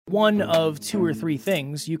one of two or three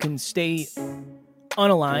things. You can stay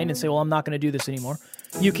unaligned and say, well, I'm not going to do this anymore.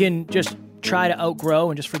 You can just try to outgrow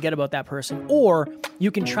and just forget about that person. Or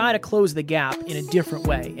you can try to close the gap in a different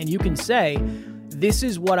way. And you can say, this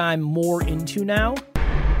is what I'm more into now.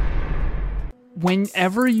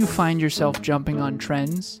 Whenever you find yourself jumping on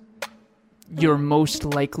trends, you're most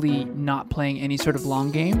likely not playing any sort of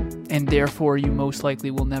long game, and therefore you most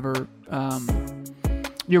likely will never,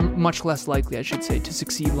 you're much less likely, I should say, to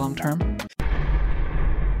succeed long term.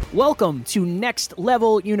 Welcome to Next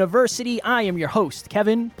Level University. I am your host,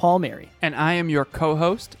 Kevin Palmieri. And I am your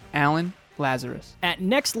co-host, Alan Lazarus. At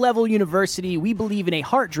Next Level University, we believe in a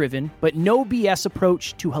heart-driven but no BS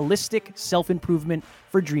approach to holistic self-improvement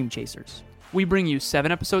for dream chasers. We bring you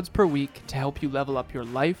 7 episodes per week to help you level up your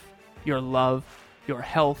life, your love, your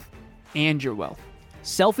health, and your wealth.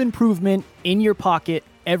 Self-improvement in your pocket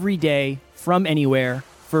every day from anywhere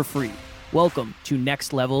for free. Welcome to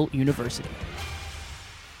Next Level University.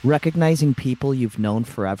 Recognizing people you've known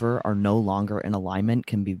forever are no longer in alignment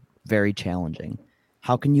can be very challenging.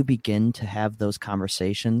 How can you begin to have those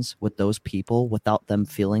conversations with those people without them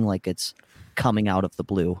feeling like it's coming out of the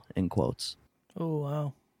blue, in quotes?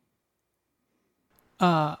 Oh,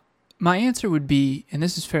 wow. My answer would be, and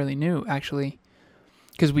this is fairly new, actually,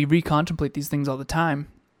 because we recontemplate these things all the time,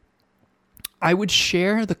 I would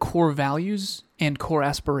share the core values and core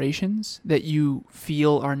aspirations that you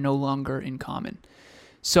feel are no longer in common.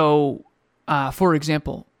 So, for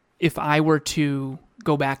example, if I were to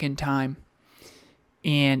go back in time,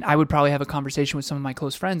 and I would probably have a conversation with some of my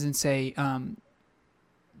close friends and say,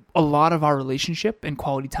 a lot of our relationship and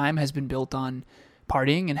quality time has been built on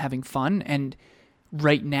partying and having fun, and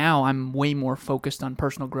right now I'm way more focused on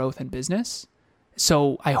personal growth and business.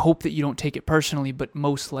 So I hope that you don't take it personally, but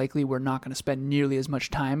most likely we're not going to spend nearly as much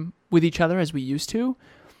time with each other as we used to,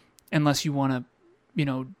 unless you want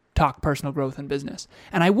to, talk personal growth and business.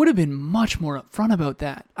 And I would have been much more upfront about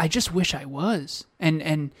that. I just wish I was.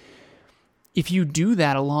 And if you do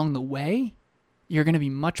that along the way, you're going to be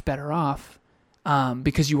much better off,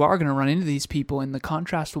 because you are going to run into these people and the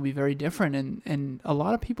contrast will be very different. And a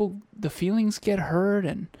lot of people, the feelings get hurt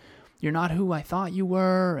and you're not who I thought you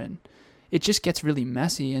were. And it just gets really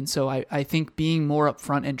messy. And so I think being more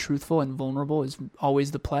upfront and truthful and vulnerable is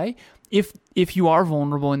always the play. If you are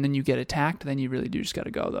vulnerable and then you get attacked, then you really do just got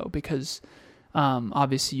to go, though, because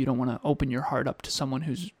obviously you don't want to open your heart up to someone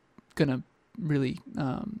who's going to really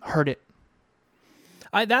hurt it.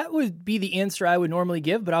 That would be the answer I would normally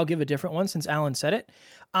give, but I'll give a different one since Alan said it.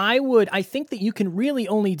 I think that you can really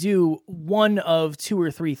only do one of two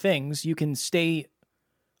or three things. You can stay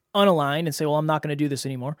unaligned and say, well, I'm not going to do this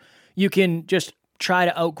anymore. You can just try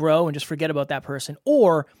to outgrow and just forget about that person.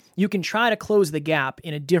 Or you can try to close the gap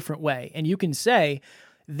in a different way. And you can say,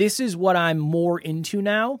 this is what I'm more into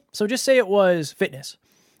now. So just say it was fitness,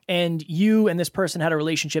 and you and this person had a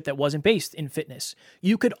relationship that wasn't based in fitness.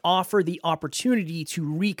 You could offer the opportunity to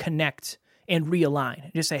reconnect and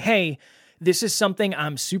realign. Just say, hey, this is something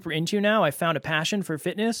I'm super into now. I found a passion for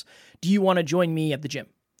fitness. Do you want to join me at the gym?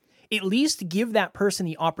 At least give that person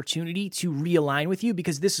the opportunity to realign with you,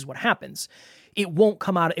 because this is what happens. It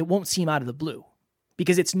won't seem out of the blue,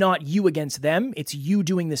 because it's not you against them. It's you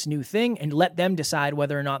doing this new thing, and let them decide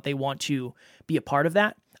whether or not they want to be a part of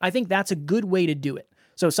that. I think that's a good way to do it.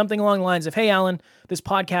 So something along the lines of, hey, Alan, this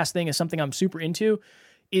podcast thing is something I'm super into.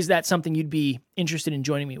 Is that something you'd be interested in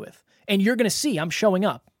joining me with? And you're going to see I'm showing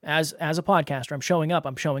up as a podcaster. I'm showing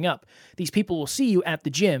up. These people will see you at the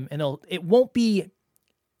gym, and it won't be,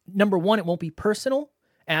 number one, it won't be personal.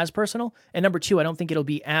 And number two, I don't think it'll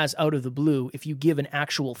be as out of the blue if you give an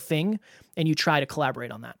actual thing and you try to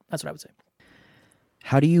collaborate on that. That's what I would say.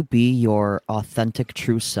 How do you be your authentic,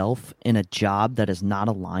 true self in a job that is not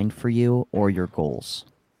aligned for you or your goals?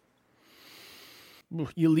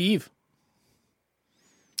 You leave.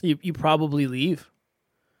 You probably leave.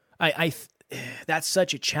 That's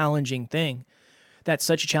such a challenging thing.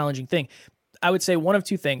 I would say one of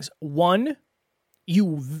two things. One,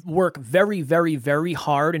 you work very, very, very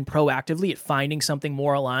hard and proactively at finding something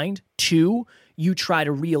more aligned. Two, you try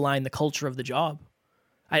to realign the culture of the job.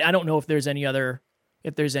 I don't know if there's any other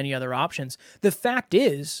options. The fact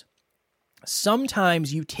is,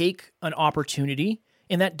 sometimes you take an opportunity,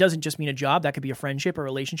 and that doesn't just mean a job. That could be a friendship, a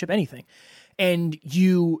relationship, anything. And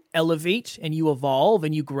you elevate and you evolve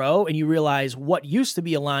and you grow and you realize what used to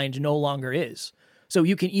be aligned no longer is. So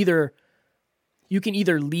you can either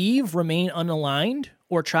leave, remain unaligned,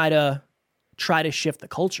 or try to shift the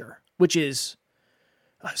culture, which is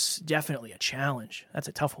definitely a challenge. That's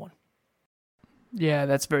a tough one. Yeah,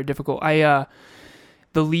 that's very difficult. The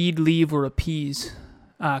lead, leave, or appease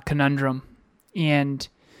conundrum. And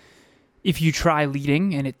if you try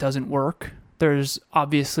leading and it doesn't work, there's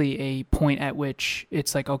obviously a point at which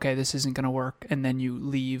it's like, okay, this isn't going to work, and then you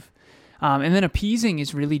leave. And then appeasing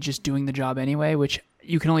is really just doing the job anyway, which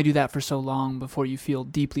you can only do that for so long before you feel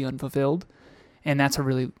deeply unfulfilled. And that's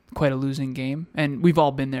quite a losing game. And we've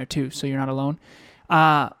all been there too, so you're not alone.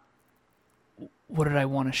 What did I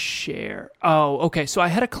want to share? Oh, okay. So I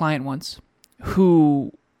had a client once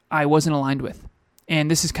who I wasn't aligned with.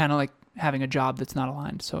 And this is kind of like having a job that's not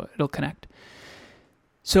aligned, so it'll connect.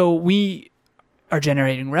 So we are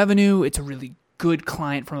generating revenue. It's a really good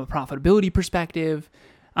client from a profitability perspective.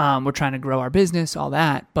 We're trying to grow our business, all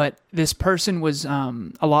that. But this person was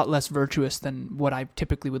a lot less virtuous than what I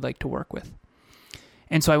typically would like to work with.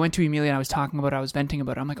 And so I went to Emilia and I was venting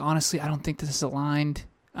about it. I'm like, honestly, I don't think this is aligned.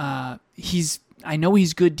 I know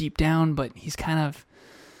he's good deep down, but he's kind of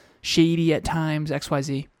shady at times,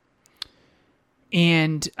 XYZ.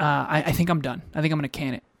 And I think I'm done. I think I'm going to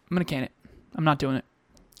can it. I'm not doing it.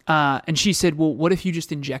 And she said, well, what if you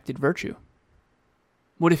just injected virtue?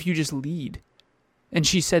 What if you just lead? And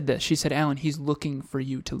she said this. She said, Alan, he's looking for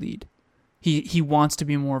you to lead. He wants to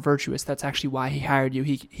be more virtuous. That's actually why he hired you.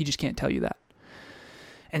 He just can't tell you that.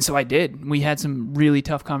 And so I did. We had some really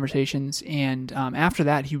tough conversations. And after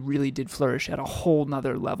that, he really did flourish at a whole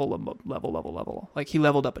nother level. Like he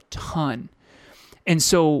leveled up a ton. And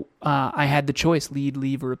so I had the choice, lead,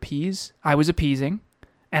 leave, or appease. I was appeasing,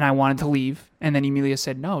 and I wanted to leave. And then Emilia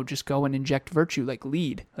said, no, just go and inject virtue, like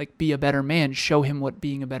lead, like be a better man, show him what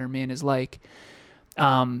being a better man is like.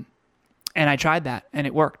 And I tried that, and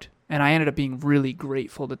it worked. And I ended up being really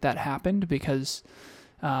grateful that happened because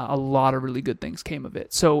a lot of really good things came of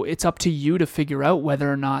it. So it's up to you to figure out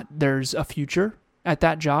whether or not there's a future at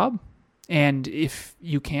that job. And if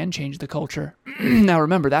you can change the culture. Now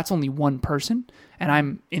remember, that's only one person, and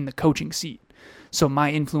I'm in the coaching seat. So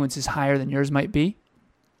my influence is higher than yours might be.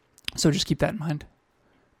 So just keep that in mind.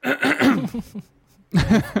 Got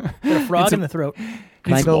a frog in the throat.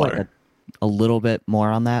 Can I go like a little bit more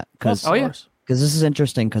on that? Because yes. this is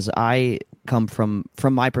interesting, because I come from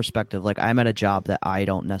my perspective, like I'm at a job that I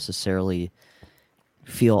don't necessarily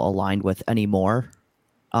feel aligned with anymore.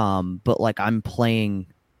 But like I'm playing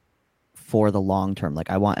for the long term. Like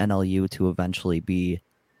I want NLU to eventually be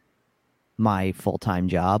my full-time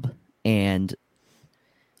job. And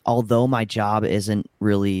although my job isn't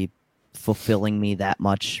really fulfilling me that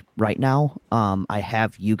much right now, I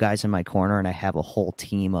have you guys in my corner, and I have a whole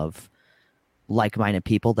team of like-minded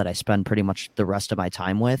people that I spend pretty much the rest of my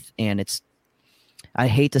time with. And I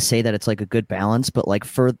hate to say that it's like a good balance, but like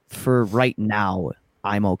for right now,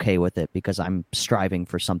 I'm okay with it because I'm striving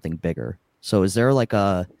for something bigger. So is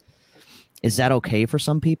that okay for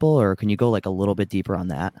some people, or can you go like a little bit deeper on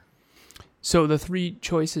that? So the three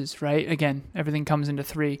choices, right? Again, everything comes into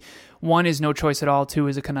three. 1 is no choice at all. 2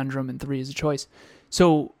 is a conundrum, and 3 is a choice.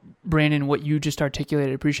 So Brandon, what you just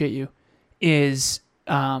articulated, appreciate you, is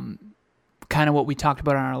kind of what we talked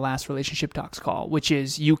about on our last relationship talks call, which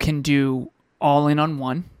is you can do all in on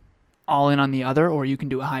one, all in on the other, or you can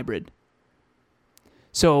do a hybrid.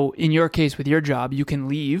 So in your case with your job, you can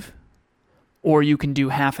leave, or you can do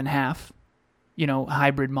half and half,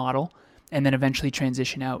 hybrid model, and then eventually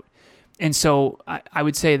transition out. And so I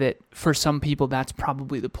would say that for some people, that's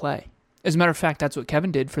probably the play. As a matter of fact, that's what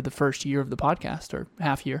Kevin did for the first year of the podcast, or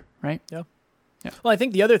half year, right? Yeah. Well, I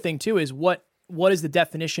think the other thing too is what is the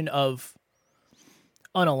definition of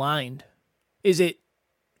unaligned? Is it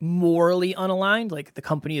morally unaligned? Like the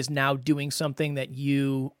company is now doing something that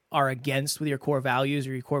you are against with your core values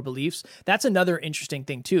or your core beliefs? That's another interesting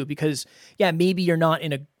thing too, because maybe you're not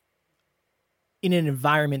in an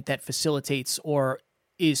environment that facilitates or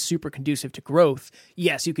is super conducive to growth.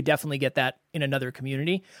 Yes, you could definitely get that in another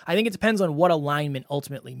community. I think it depends on what alignment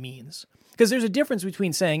ultimately means. Because there's a difference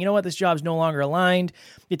between saying, you know what, this job's no longer aligned.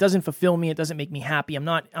 It doesn't fulfill me. It doesn't make me happy. I'm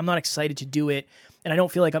not excited to do it. And I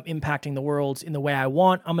don't feel like I'm impacting the world in the way I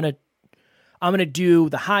want. I'm going to do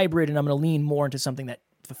the hybrid, and I'm going to lean more into something that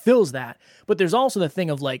fulfills that. But there's also the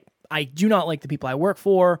thing of like, I do not like the people I work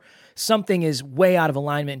for. Something is way out of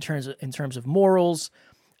alignment in terms of morals.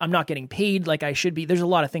 I'm not getting paid like I should be. There's a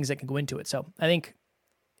lot of things that can go into it. So I think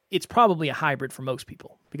it's probably a hybrid for most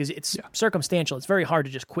people because it's circumstantial. It's very hard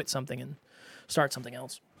to just quit something and start something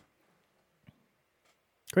else.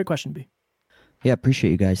 Great question, B. Yeah, appreciate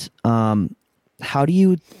you guys. How do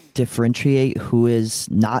you differentiate who is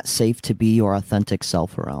not safe to be your authentic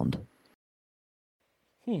self around?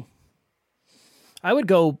 I would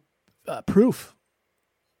go proof.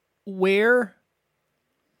 Where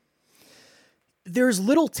there's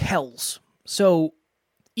little tells. So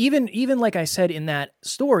even like I said in that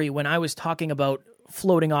story, when I was talking about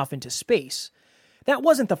floating off into space, that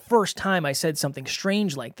wasn't the first time I said something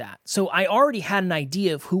strange like that. So I already had an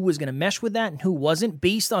idea of who was going to mesh with that and who wasn't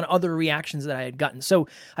based on other reactions that I had gotten. So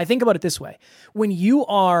I think about it this way. When you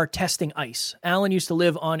are testing ice, Alan used to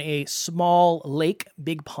live on a small lake,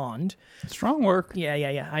 big pond. Strong work.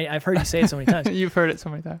 Yeah. I've heard you say it so many times. You've heard it so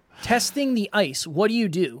many times. Testing the ice, what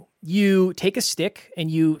do? You take a stick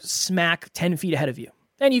and you smack 10 feet ahead of you.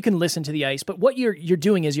 And you can listen to the ice, but what you're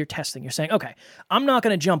doing is you're testing. You're saying, okay, I'm not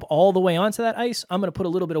going to jump all the way onto that ice. I'm going to put a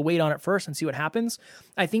little bit of weight on it first and see what happens.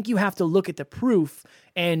 I think you have to look at the proof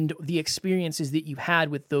and the experiences that you had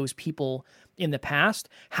with those people in the past.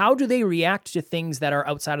 How do they react to things that are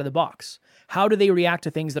outside of the box? How do they react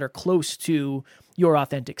to things that are close to your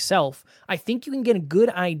authentic self? I think you can get a good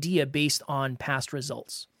idea based on past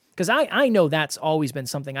results. Because I know that's always been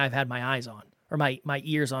something I've had my eyes on, or my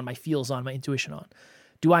ears on, my feels on, my intuition on.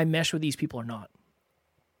 Do I mesh with these people or not?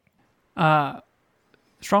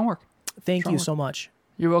 Strong work. Thank you so much.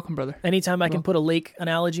 You're welcome, brother. Anytime I can put a lake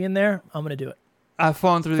analogy in there, I'm going to do it. I've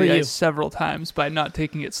fallen through the ice several times by not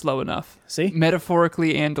taking it slow enough. See?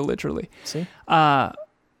 Metaphorically and literally. See?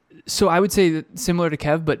 So I would say that similar to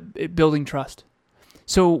Kev, but building trust.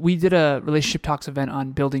 So we did a Relationship Talks event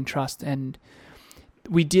on building trust, and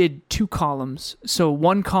we did 2 columns. So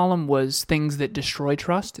one column was things that destroy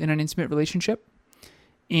trust in an intimate relationship,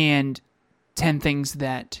 and 10 things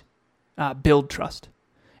that build trust.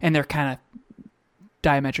 And they're kind of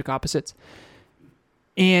diametric opposites.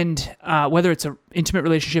 And whether it's an intimate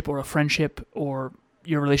relationship or a friendship or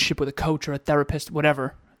your relationship with a coach or a therapist,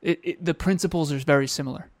 whatever, the principles are very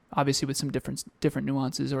similar, obviously with some different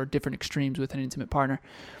nuances or different extremes with an intimate partner.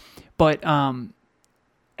 But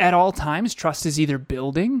at all times, trust is either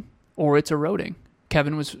building or it's eroding.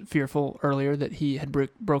 Kevin was fearful earlier that he had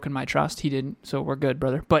broken my trust. He didn't, so we're good,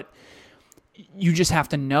 brother. But you just have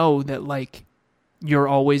to know that, like, you're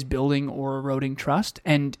always building or eroding trust.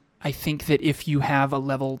 And I think that if you have a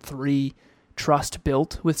level 3 trust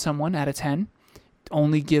built with someone out of 10,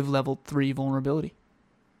 only give level 3 vulnerability.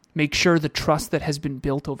 Make sure the trust that has been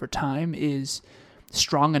built over time is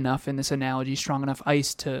strong enough, in this analogy, strong enough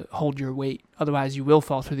ice to hold your weight. Otherwise, you will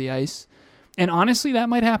fall through the ice. And honestly, that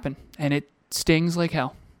might happen. And it stings like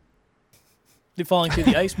hell. The falling through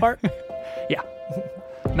the ice part? Yeah.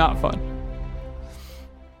 Not fun.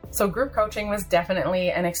 So group coaching was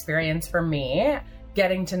definitely an experience for me.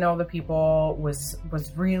 Getting to know the people was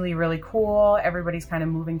really, really cool. Everybody's kind of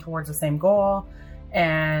moving towards the same goal.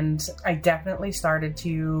 And I definitely started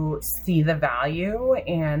to see the value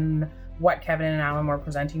in what Kevin and Alan were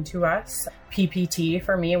presenting to us. PPT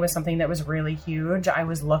for me was something that was really huge. I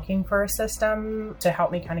was looking for a system to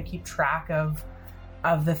help me kind of keep track of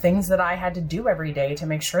the things that I had to do every day to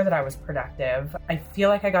make sure that I was productive. I feel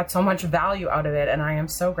like I got so much value out of it, and I am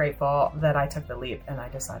so grateful that I took the leap and I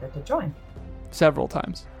decided to join. Several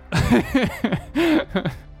times.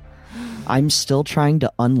 I'm still trying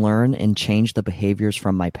to unlearn and change the behaviors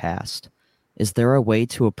from my past. Is there a way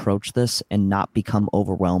to approach this and not become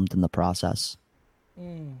overwhelmed in the process?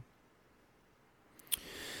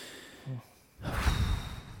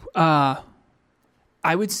 I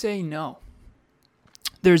would say no.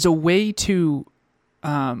 There's a way to,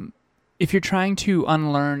 if you're trying to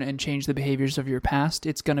unlearn and change the behaviors of your past,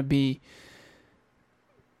 it's going to be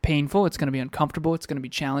painful. It's going to be uncomfortable. It's going to be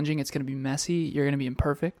challenging. It's going to be messy. You're going to be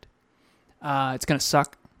imperfect. It's going to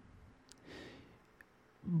suck.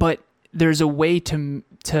 But there's a way to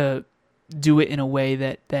do it in a way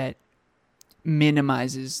that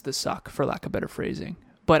minimizes the suck, for lack of better phrasing.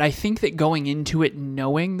 But I think that going into it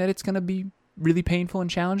knowing that it's going to be really painful and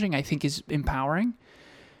challenging, I think is empowering.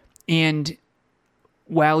 And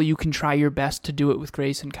while you can try your best to do it with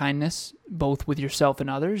grace and kindness, both with yourself and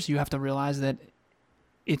others, you have to realize that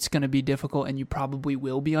it's going to be difficult and you probably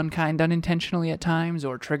will be unkind unintentionally at times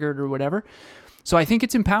or triggered or whatever. So I think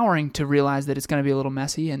it's empowering to realize that it's going to be a little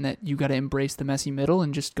messy and that you got to embrace the messy middle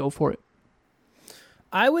and just go for it.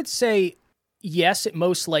 I would say, yes, it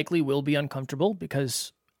most likely will be uncomfortable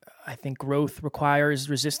because I think growth requires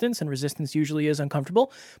resistance and resistance usually is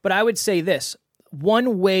uncomfortable. But I would say this,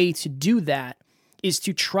 one way to do that is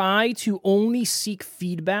to try to only seek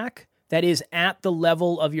feedback that is at the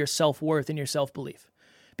level of your self-worth and your self-belief.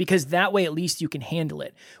 Because that way, at least you can handle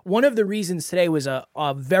it. One of the reasons today was a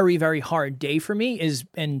very, very hard day for me is,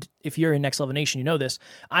 and if you're in Next Level Nation, you know this,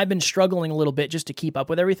 I've been struggling a little bit just to keep up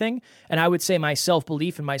with everything. And I would say my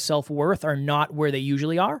self-belief and my self-worth are not where they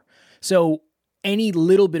usually are. So any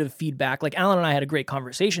little bit of feedback, like Alan and I had a great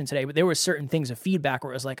conversation today, but there were certain things of feedback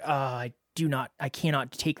where it was like, I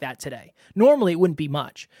cannot take that today. Normally it wouldn't be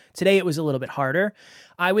much. Today it was a little bit harder.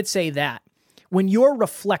 I would say that when you're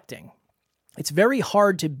reflecting, it's very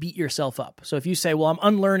hard to beat yourself up. So if you say, well, I'm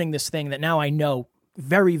unlearning this thing that now I know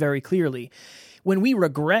very, very clearly, when we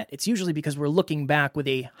regret, it's usually because we're looking back with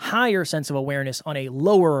a higher sense of awareness on a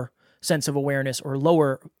lower sense of awareness or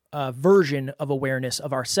lower version of awareness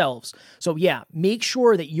of ourselves. So yeah, make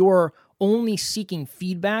sure that you're only seeking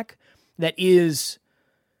feedback that is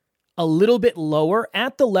a little bit lower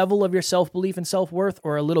at the level of your self-belief and self-worth,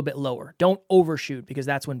 or a little bit lower. Don't overshoot, because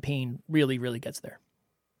that's when pain really, really gets there.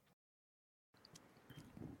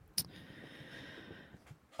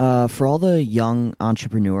 For all the young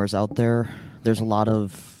entrepreneurs out there, there's a lot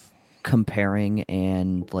of comparing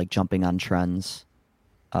and like jumping on trends.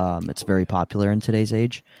 It's very popular in today's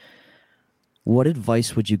age. What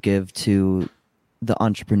advice would you give to the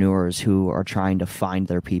entrepreneurs who are trying to find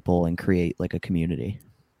their people and create like a community?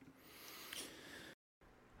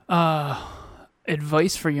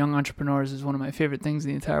 Advice for young entrepreneurs is one of my favorite things in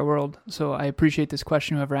the entire world. So I appreciate this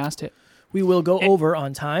question, whoever asked it. We will go over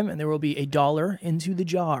on time, and there will be $1 into the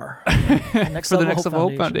jar. For the Next Level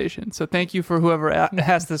Hope Foundation. So thank you for whoever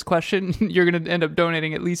asked this question. You're going to end up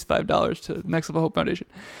donating at least $5 to Next Level Hope Foundation.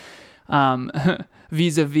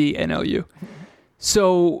 Vis-a-vis NLU.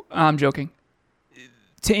 So I'm joking.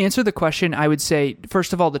 To answer the question, I would say,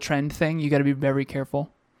 first of all, the trend thing, you got to be very careful.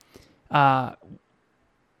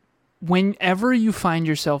 Whenever you find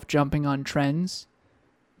yourself jumping on trends,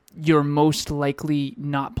 you're most likely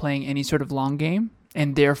not playing any sort of long game,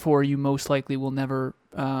 and therefore you most likely will never,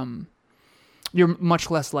 you're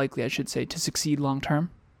much less likely, I should say, to succeed long term,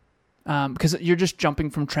 because you're just jumping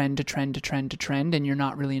from trend to trend to trend to trend, and you're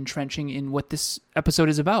not really entrenching in what this episode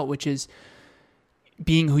is about, which is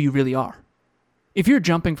being who you really are. If you're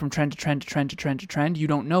jumping from trend to trend to trend to trend to trend, you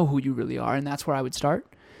don't know who you really are, and that's where I would start.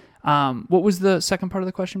 What was the second part of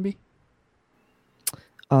the question, B?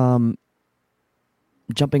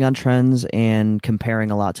 Jumping on trends and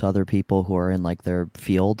comparing a lot to other people who are in like their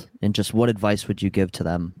field, and just what advice would you give to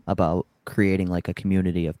them about creating like a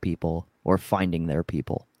community of people or finding their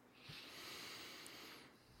people?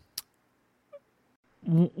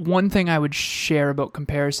 One thing I would share about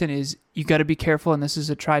comparison is you got to be careful, and this is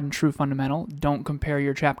a tried and true fundamental. Don't compare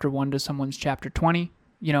your chapter 1 to someone's chapter 20.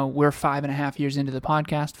 You know, we're 5.5 years into the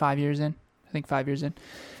podcast, 5 years in. I think 5 years in.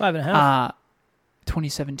 5.5.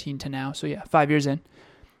 2017 to now. So yeah, 5 years in.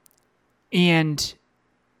 And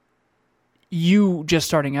you just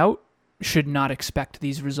starting out should not expect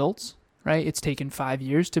these results, right? It's taken 5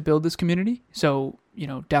 years to build this community. So, you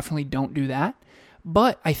know, definitely don't do that.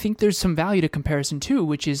 But I think there's some value to comparison too,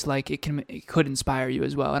 which is like it could inspire you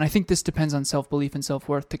as well. And I think this depends on self-belief and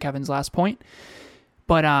self-worth, to Kevin's last point.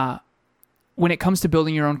 But when it comes to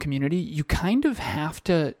building your own community, you kind of have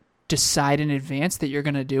to decide in advance that you're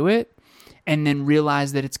going to do it, and then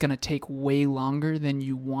realize that it's going to take way longer than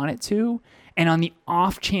you want it to. And on the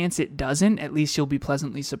off chance it doesn't, at least you'll be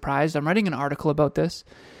pleasantly surprised. I'm writing an article about this,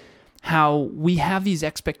 how we have these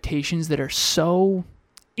expectations that are so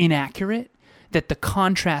inaccurate that the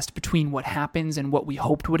contrast between what happens and what we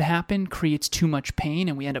hoped would happen creates too much pain,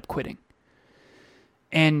 and we end up quitting.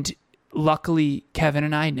 And luckily, Kevin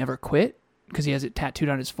and I never quit because he has it tattooed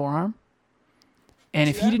on his forearm. And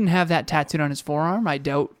if he didn't have that tattooed on his forearm, I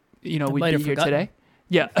doubt we'd be here today.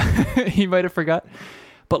 Yeah, he might have forgot.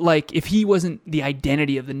 But like, if he wasn't the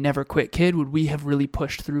identity of the never quit kid, would we have really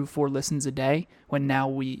pushed through 4 listens a day when now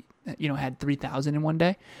we, had 3,000 in one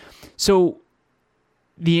day? So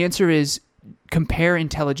the answer is compare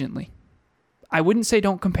intelligently. I wouldn't say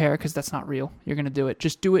don't compare, because that's not real. You're going to do it.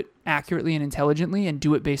 Just do it accurately and intelligently, and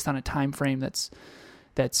do it based on a time frame that's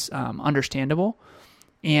understandable.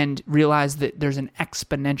 And realize that there's an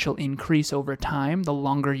exponential increase over time the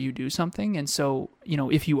longer you do something. And so,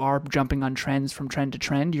 if you are jumping on trends from trend to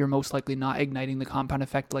trend, you're most likely not igniting the compound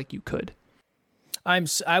effect like you could.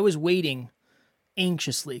 I was waiting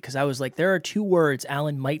anxiously, because I was like, there are 2 words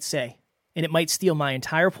Alan might say, and it might steal my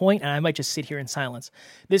entire point, and I might just sit here in silence.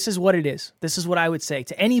 This is what it is. This is what I would say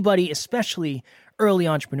to anybody, especially early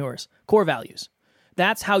entrepreneurs. Core values.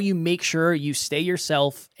 That's how you make sure you stay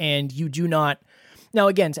yourself and you do not... Now,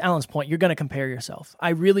 again, to Alan's point, you're going to compare yourself.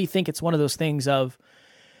 I really think it's one of those things of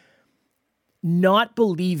not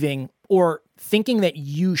believing or thinking that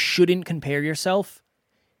you shouldn't compare yourself.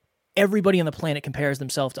 Everybody on the planet compares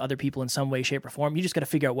themselves to other people in some way, shape, or form. You just got to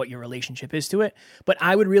figure out what your relationship is to it. But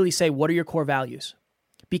I would really say, what are your core values?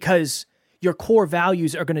 Because your core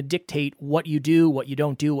values are going to dictate what you do, what you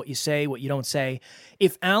don't do, what you say, what you don't say.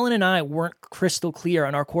 If Alan and I weren't crystal clear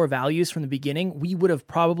on our core values from the beginning, we would have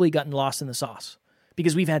probably gotten lost in the sauce.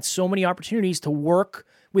 Because we've had so many opportunities to work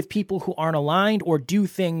with people who aren't aligned or do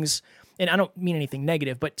things, and I don't mean anything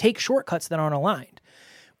negative, but take shortcuts that aren't aligned.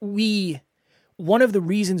 We one of the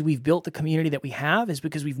reasons we've built the community that we have is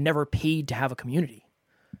because we've never paid to have a community.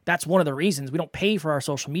 That's one of the reasons. We don't pay for our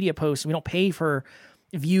social media posts. We don't pay for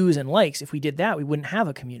views and likes. If we did that, we wouldn't have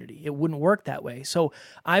a community. It wouldn't work that way. So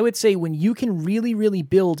I would say when you can really, really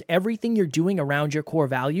build everything you're doing around your core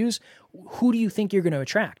values, who do you think you're going to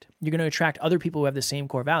attract? You're going to attract other people who have the same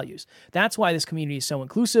core values. That's why this community is so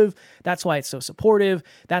inclusive. That's why it's so supportive.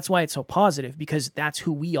 That's why it's so positive, because that's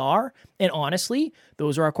who we are. And honestly,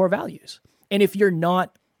 those are our core values. And if you're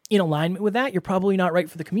not in alignment with that, you're probably not right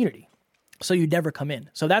for the community. So you'd never come in.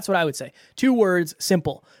 So that's what I would say. 2 words,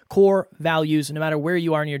 simple: core values. No matter where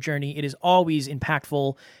you are in your journey, it is always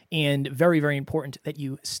impactful and very, very important that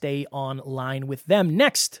you stay online with them.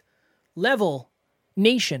 Next level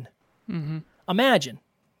nation. Imagine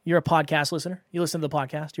you're a podcast listener. You listen to the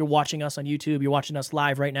podcast. You're watching us on YouTube. You're watching us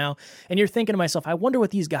live right now. And you're thinking to myself, I wonder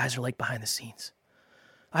what these guys are like behind the scenes.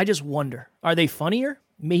 I just wonder. Are they funnier?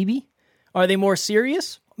 Maybe. Are they more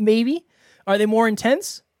serious? Maybe. Are they more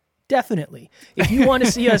intense? Definitely. If you want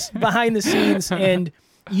to see us behind the scenes and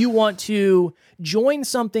you want to join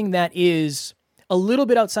something that is a little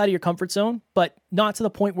bit outside of your comfort zone, but not to the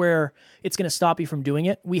point where it's going to stop you from doing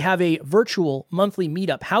it, we have a virtual monthly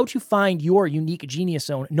meetup, How to Find Your Unique Genius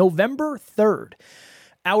Zone, November 3rd.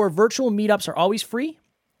 Our virtual meetups are always free.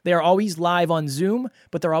 They are always live on Zoom,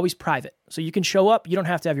 but they're always private. So you can show up. You don't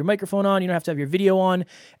have to have your microphone on. You don't have to have your video on.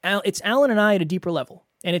 It's Alan and I at a deeper level.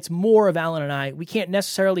 And it's more of Alan and I. We can't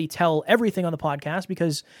necessarily tell everything on the podcast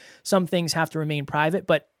because some things have to remain private,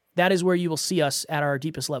 but that is where you will see us at our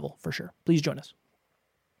deepest level for sure. Please join us.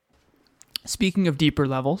 Speaking of deeper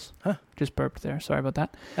levels, just burped there. Sorry about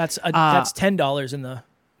that. That's $10 in the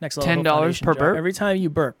next level. $10 per burp? Every time you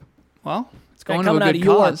burp. Well, it's going coming to a out good of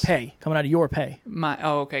cause. your pay. Coming out of your pay.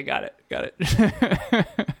 Okay, got it.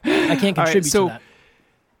 I can't contribute to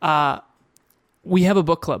that. We have a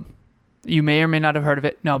book club. You may or may not have heard of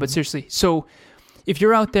it. No, but seriously. So if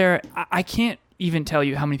you're out there, I can't even tell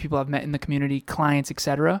you how many people I've met in the community, clients,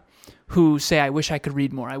 etc., who say, I wish I could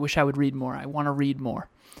read more. I wish I would read more. I want to read more.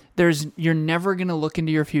 You're never going to look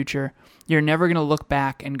into your future. You're never going to look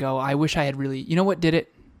back and go, I wish I had really, you know what did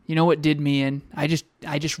it? You know what did me in? I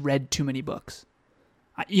just read too many books.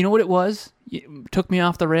 You know what it was? It took me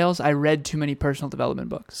off the rails. I read too many personal development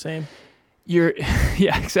books. Same. Yeah,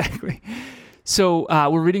 exactly. So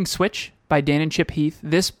we're reading Switch by Dan and Chip Heath.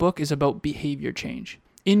 This book is about behavior change.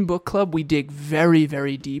 In book club, we dig very,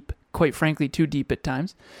 very deep, quite frankly, too deep at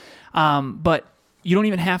times. But you don't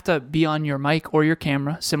even have to be on your mic or your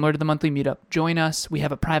camera, similar to the monthly meetup. Join us. We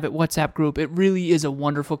have a private WhatsApp group. It really is a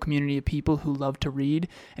wonderful community of people who love to read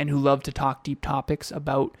and who love to talk deep topics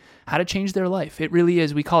about how to change their life. It really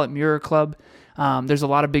is. We call it Mirror Club. There's a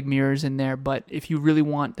lot of big mirrors in there, but if you really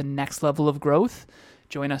want the next level of growth,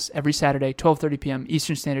 join us every Saturday, 12:30 p.m.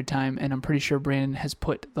 Eastern Standard Time, and I'm pretty sure Brandon has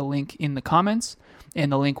put the link in the comments,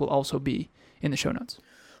 and the link will also be in the show notes.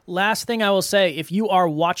 Last thing I will say, if you are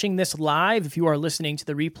watching this live, if you are listening to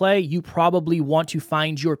the replay, you probably want to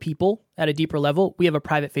find your people at a deeper level. We have a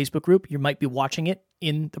private Facebook group. You might be watching it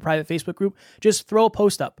in the private Facebook group. Just throw a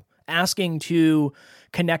post up asking to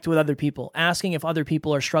connect with other people, asking if other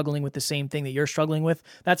people are struggling with the same thing that you're struggling with.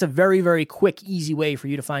 That's a very, very quick, easy way for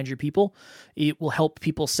you to find your people. It will help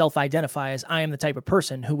people self-identify as, I am the type of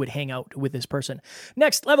person who would hang out with this person.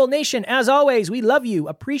 Next Level Nation, as always, we love you,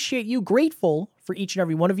 appreciate you, grateful for each and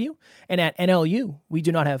every one of you. And at NLU, we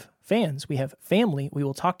do not have fans, we have family. We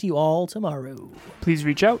will talk to you all tomorrow. Please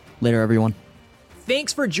reach out. Later, everyone.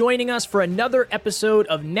 Thanks for joining us for another episode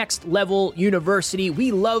of Next Level University.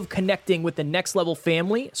 We love connecting with the Next Level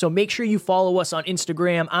family, so make sure you follow us on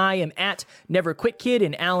Instagram. I am at NeverQuitKid,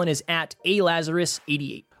 and Alan is at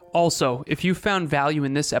ALazarus88. Also, if you found value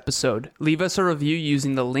in this episode, leave us a review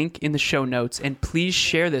using the link in the show notes, and please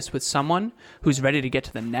share this with someone who's ready to get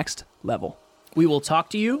to the next level. We will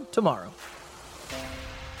talk to you tomorrow.